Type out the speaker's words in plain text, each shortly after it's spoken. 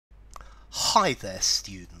Hi there,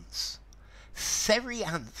 students.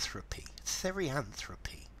 Therianthropy.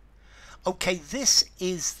 Okay, this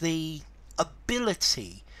is the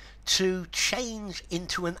ability to change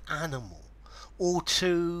into an animal or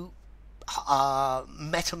to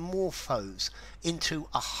metamorphose into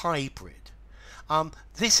a hybrid.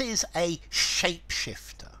 This is a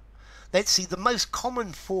shapeshifter. Let's see, the most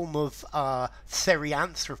common form of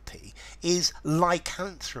therianthropy is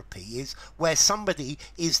lycanthropy, is where somebody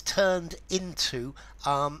is turned into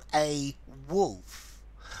a wolf.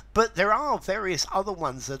 But there are various other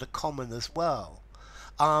ones that are common as well.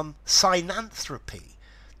 Cynanthropy,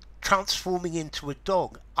 transforming into a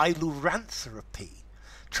dog. Ailuranthropy,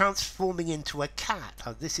 transforming into a cat.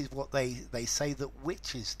 This is what they say that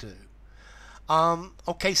witches do.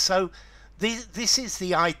 Okay, so this is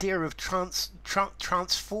the idea of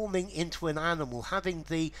transforming into an animal, having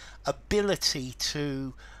the ability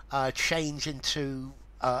to change into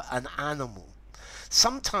an animal.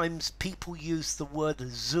 Sometimes people use the word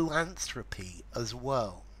zoanthropy as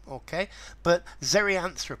well, okay? But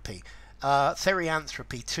therianthropy, to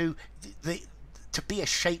be a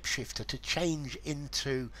shapeshifter, to change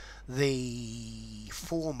into the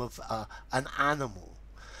form of an animal.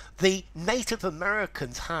 The Native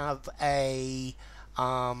Americans have a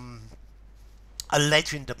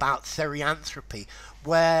legend about therianthropy,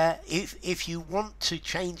 where if you want to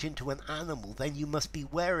change into an animal, then you must be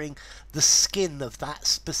wearing the skin of that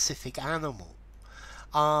specific animal.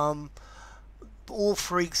 Or,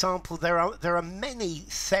 for example, there are many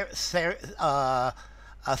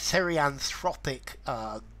therianthropic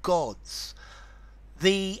gods.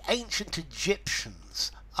 The ancient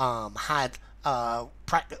Egyptians had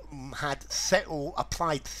applied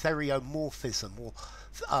theriomorphism or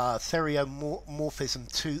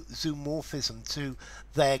zoomorphism to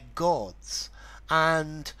their gods,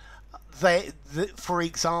 and for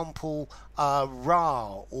example,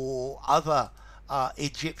 Ra or other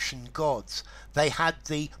Egyptian gods, they had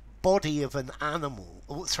the body of an animal,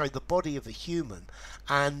 the body of a human,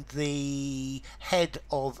 and the head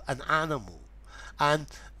of an animal. And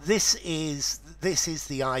this is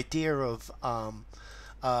the idea of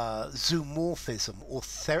zoomorphism or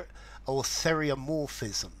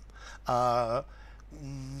theriomorphism,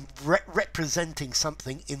 representing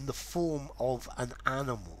something in the form of an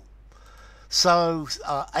animal. So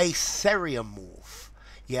a theriomorph,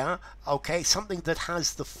 yeah, okay, something that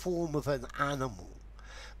has the form of an animal.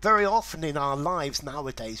 Very often in our lives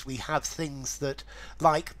nowadays we have things that,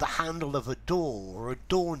 like the handle of a door or a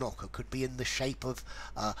door knocker, could be in the shape of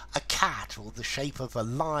a cat or the shape of a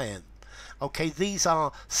lion. Okay, these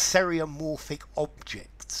are theriomorphic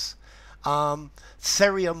objects.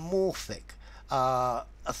 Theriomorphic, a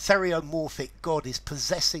theriomorphic god is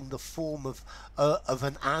possessing the form of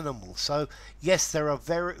an animal. So yes, there are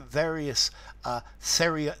various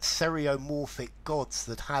theriomorphic gods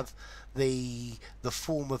that have the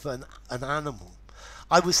form of an animal.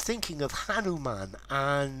 I was thinking of Hanuman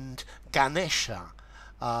and Ganesha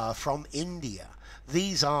from India.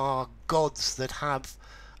 These are gods that have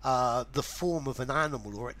the form of an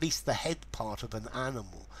animal, or at least the head part of an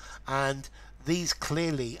animal, and these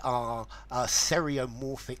clearly are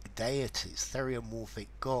theriomorphic deities, theriomorphic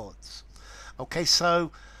gods. Okay,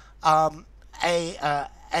 so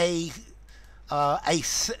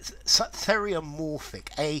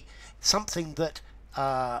theriomorphic, something that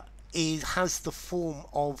has the form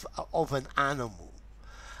of an animal.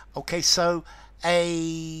 Okay, so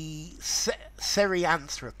a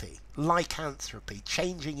therianthropy, lycanthropy,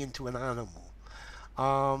 changing into an animal.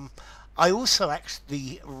 I also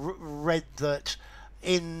actually read that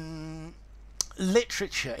in the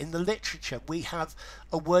literature, we have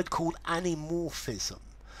a word called animorphism,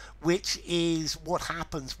 which is what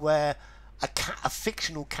happens where a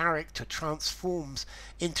fictional character transforms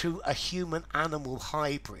into a human-animal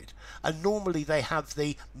hybrid, and normally they have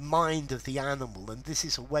the mind of the animal, and this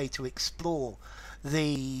is a way to explore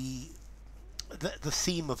the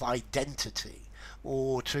theme of identity,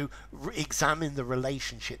 or to examine the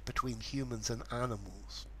relationship between humans and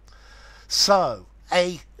animals. So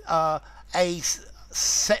a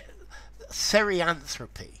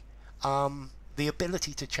therianthropy, the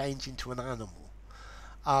ability to change into an animal.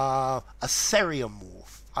 A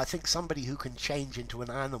theriomorph, I think somebody who can change into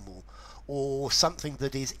an animal or something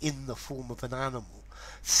that is in the form of an animal.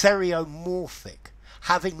 Theriomorphic,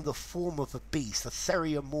 having the form of a beast, a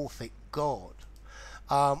theriomorphic god.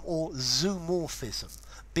 Or zoomorphism,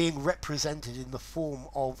 being represented in the form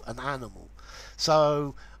of an animal.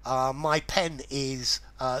 So my pen is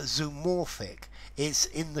zoomorphic. It's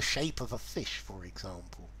in the shape of a fish, for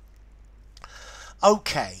example.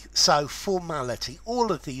 Okay, so formality.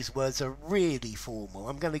 All of these words are really formal.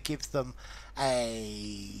 I'm going to give them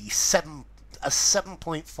a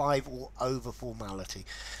 7.5 or over formality.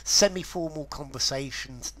 Semi-formal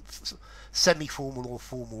conversations, semi-formal or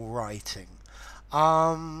formal writing.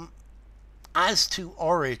 As to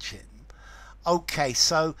origin, okay,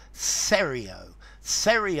 so Serio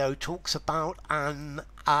talks about a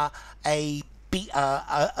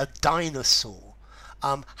dinosaur.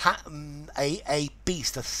 A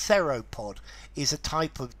beast, a theropod, is a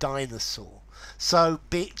type of dinosaur. So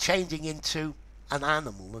changing into an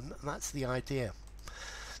animal, and that's the idea.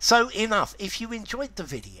 So enough. If you enjoyed the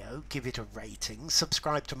video, give it a rating,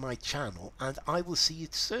 subscribe to my channel, and I will see you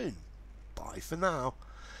soon. Bye for now.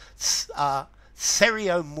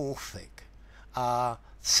 Theriomorphic,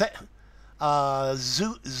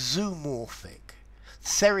 zoomorphic,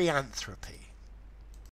 Therianthropy.